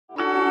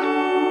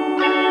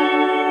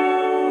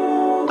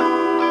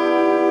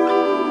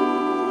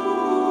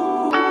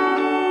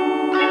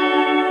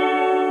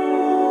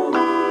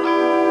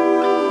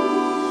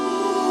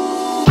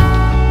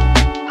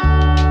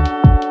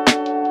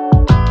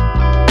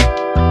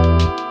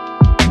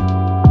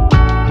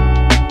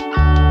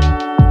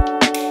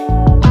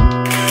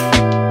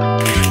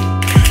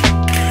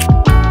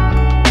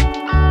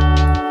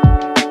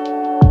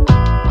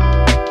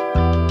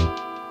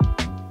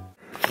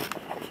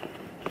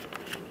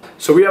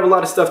So we have a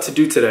lot of stuff to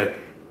do today,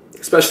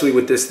 especially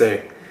with this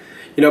thing.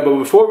 You know, but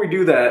before we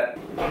do that,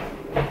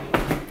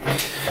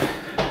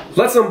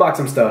 let's unbox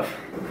some stuff.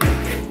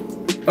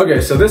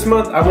 Okay, so this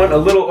month I went a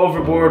little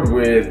overboard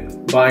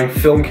with buying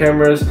film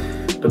cameras,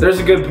 but there's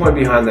a good point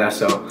behind that,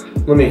 so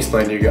let me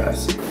explain to you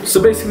guys.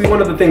 So basically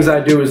one of the things I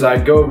do is I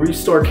go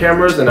restore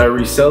cameras and I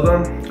resell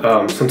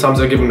them.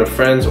 Sometimes I give them to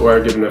friends or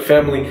I give them to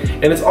family,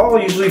 and it's all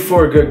usually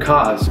for a good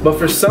cause. But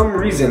for some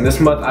reason this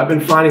month I've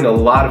been finding a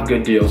lot of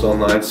good deals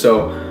online,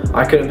 so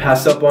I couldn't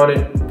pass up on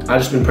it.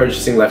 I've just been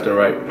purchasing left and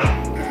right.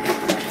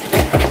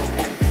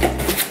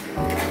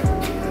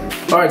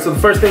 Alright, so the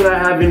first thing I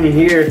have in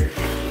here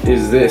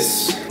is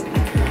this.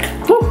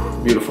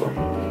 Whew, beautiful.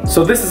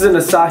 So this is an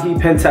Asahi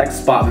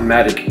Pentax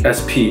Spotmatic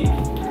SP.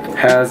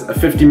 Has a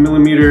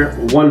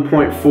 50mm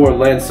 1.4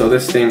 lens, so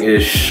this thing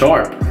is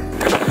sharp.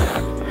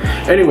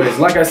 Anyways,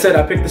 like I said,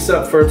 I picked this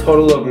up for a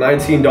total of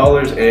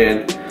 $19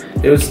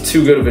 and it was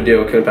too good of a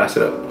deal, couldn't pass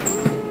it up.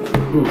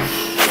 Oof.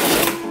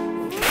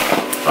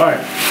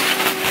 Alright.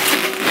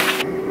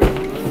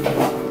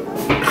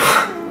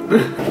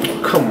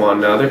 Come on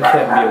now, there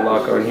can't be a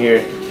lock on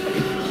here.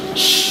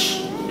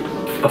 Shh.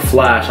 A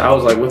flash. I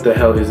was like, what the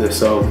hell is this?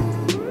 So,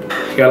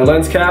 you got a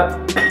lens cap,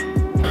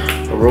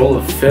 a roll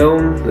of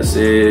film. This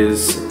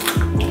is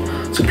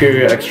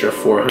Superior Extra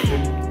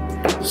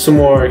 400. Some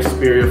more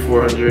Xperia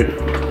 400.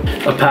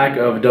 A pack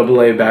of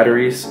AA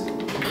batteries.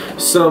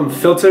 Some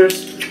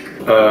filters.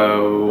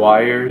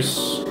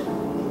 Wires.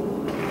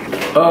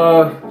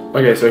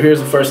 Okay, so here's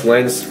the first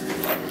lens.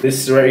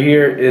 This right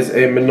here is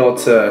a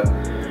Minolta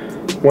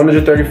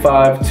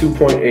 135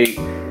 2.8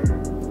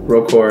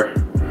 Rocore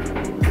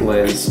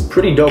lens.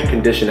 Pretty dope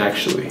condition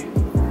actually.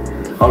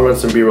 I'll run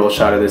some B-roll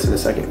shot of this in a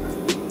second.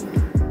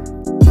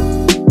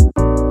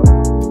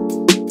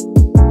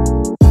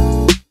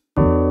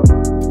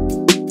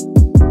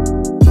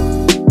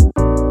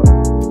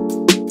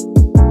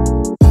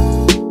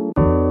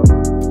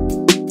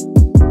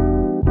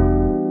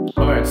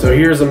 Alright, so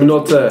here's a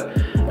Minolta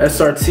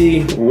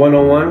SRT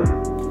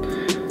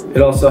 101.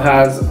 It also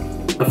has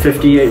a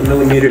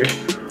 58mm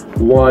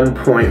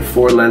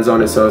 1.4 lens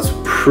on it, so it's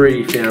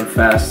pretty damn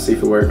fast. See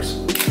if it works.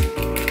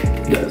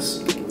 It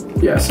does.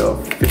 Yeah, so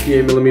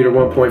 58mm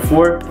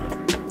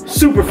 1.4,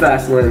 super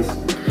fast lens.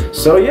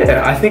 So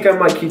yeah, I think I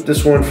might keep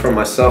this one for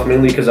myself,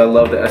 mainly because I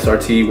love the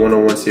SRT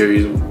 101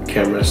 series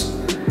cameras.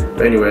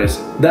 But anyways,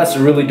 that's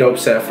a really dope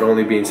set for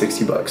only being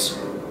 60 bucks.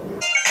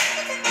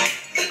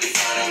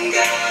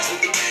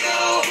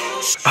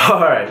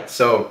 Alright,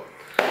 so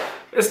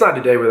it's not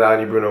a day without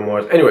any Bruno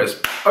Mars.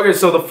 Anyways, okay,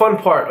 so the fun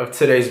part of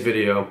today's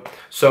video.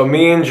 So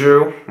me and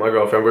Drew, my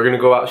girlfriend, we're gonna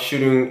go out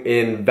shooting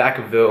in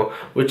Vacaville,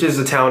 which is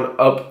a town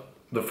up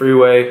the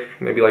freeway,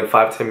 maybe like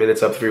 5-10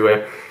 minutes up the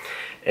freeway.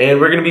 And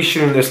we're gonna be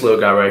shooting this little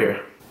guy right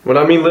here. When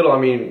I mean little, I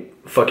mean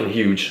fucking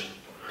huge.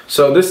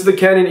 So this is the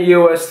Canon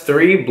EOS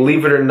 3.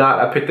 Believe it or not,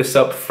 I picked this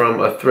up from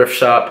a thrift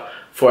shop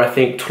for I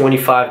think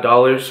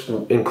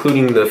 $25,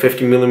 including the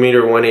 50mm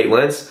 1.8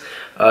 lens.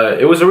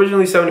 It was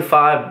originally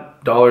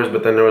 $75,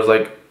 but then there was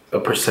like a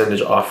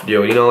percentage off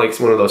deal, you know, like it's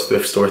one of those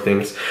thrift store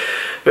things.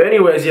 But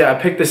anyways, yeah, I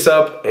picked this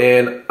up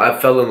and I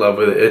fell in love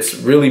with it. It's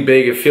really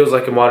big, it feels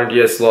like a modern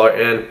DSLR,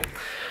 and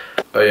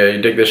oh yeah,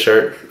 you dig this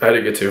shirt? I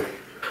dig it too.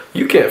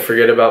 You can't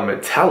forget about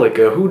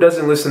Metallica. Who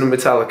doesn't listen to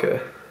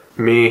Metallica?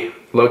 Me,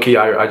 low-key,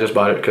 I just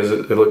bought it because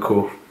it looked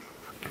cool.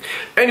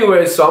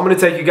 Anyways, so I'm gonna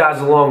take you guys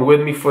along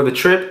with me for the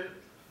trip.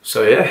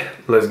 So yeah,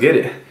 let's get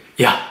it.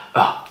 Yeah.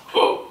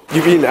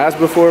 You've eaten ass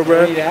before,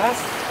 bro? You eat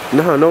ass?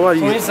 No, nobody.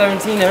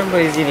 2017,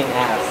 everybody's eating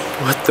ass.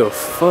 What the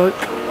fuck?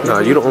 Nah,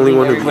 you're the only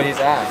one who. Everybody's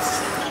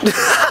ass.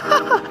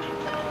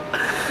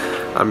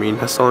 I mean,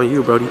 that's on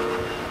you, Brody.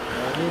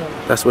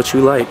 That's what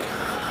you like.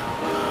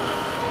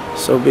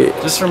 So big.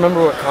 Just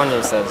remember what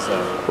Kanye says,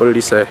 though. What did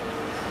he say?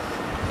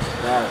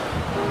 That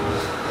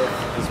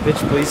if this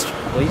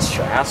bitch bleached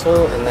your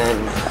asshole and then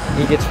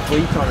he gets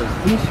bleach on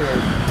his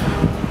t-shirt,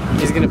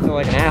 he's gonna feel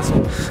like an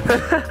asshole.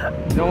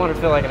 You don't want to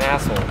feel like an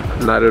asshole.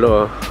 Not at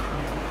all.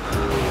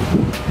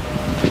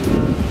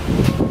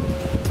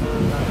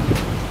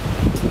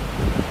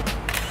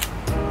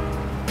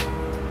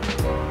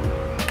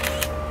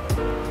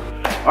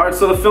 Alright,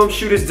 so the film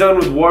shoot is done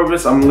with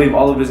Warvis. I'm gonna leave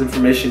all of his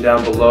information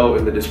down below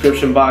in the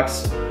description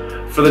box.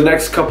 For the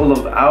next couple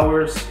of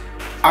hours,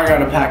 I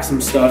gotta pack some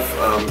stuff,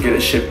 get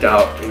it shipped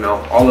out, you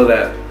know, all of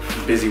that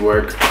busy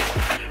work.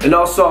 And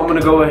also, I'm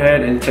gonna go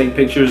ahead and take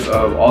pictures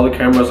of all the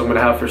cameras I'm gonna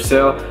have for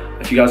sale.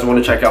 If you guys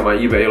wanna check out my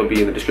eBay, it'll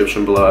be in the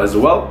description below as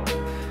well.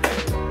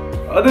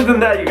 Other than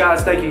that, you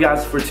guys, thank you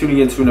guys for tuning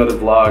in to another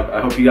vlog. I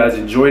hope you guys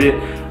enjoyed it.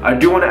 I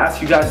do wanna ask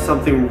you guys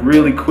something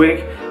really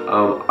quick.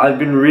 I've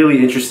been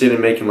really interested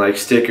in making like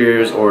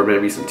stickers or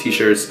maybe some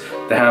t-shirts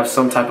that have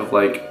some type of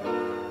like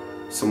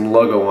some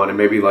logo on it,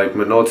 maybe like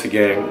Minolta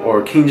Gang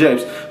or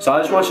KingJvpes. So I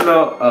just want you to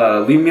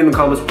know, leave me in the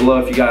comments below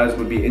if you guys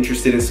would be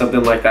interested in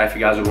something like that, if you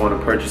guys would want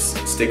to purchase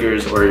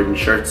stickers or even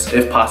shirts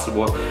if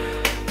possible.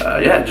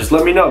 Yeah, just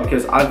let me know,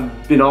 because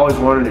I've been always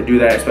wanting to do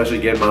that, especially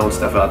getting my own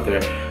stuff out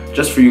there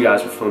just for you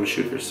guys with film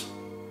shooters.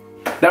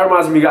 that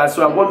reminds me, guys,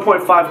 so at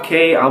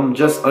 1.5K, I'm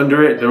just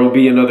under it. There will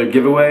be another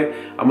giveaway.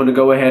 I'm gonna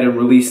go ahead and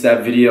release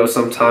that video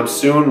sometime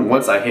soon,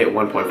 once I hit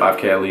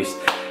 1.5K at least.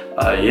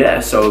 Yeah,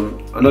 so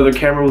another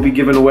camera will be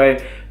given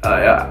away.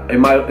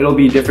 It'll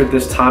be different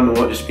this time. It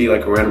won't just be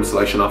like a random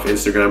selection off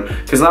Instagram,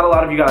 because not a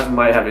lot of you guys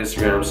might have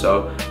Instagram,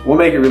 so we'll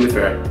make it really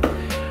fair.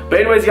 But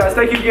anyways, guys,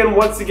 thank you again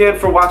once again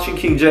for watching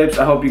KingJvpes.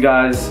 I hope you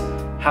guys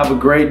have a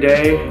great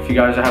day. If you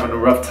guys are having a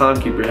rough time,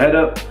 keep your head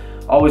up.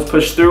 Always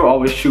push through,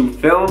 always shoot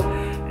film.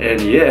 And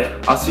yeah,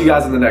 I'll see you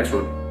guys in the next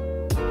one.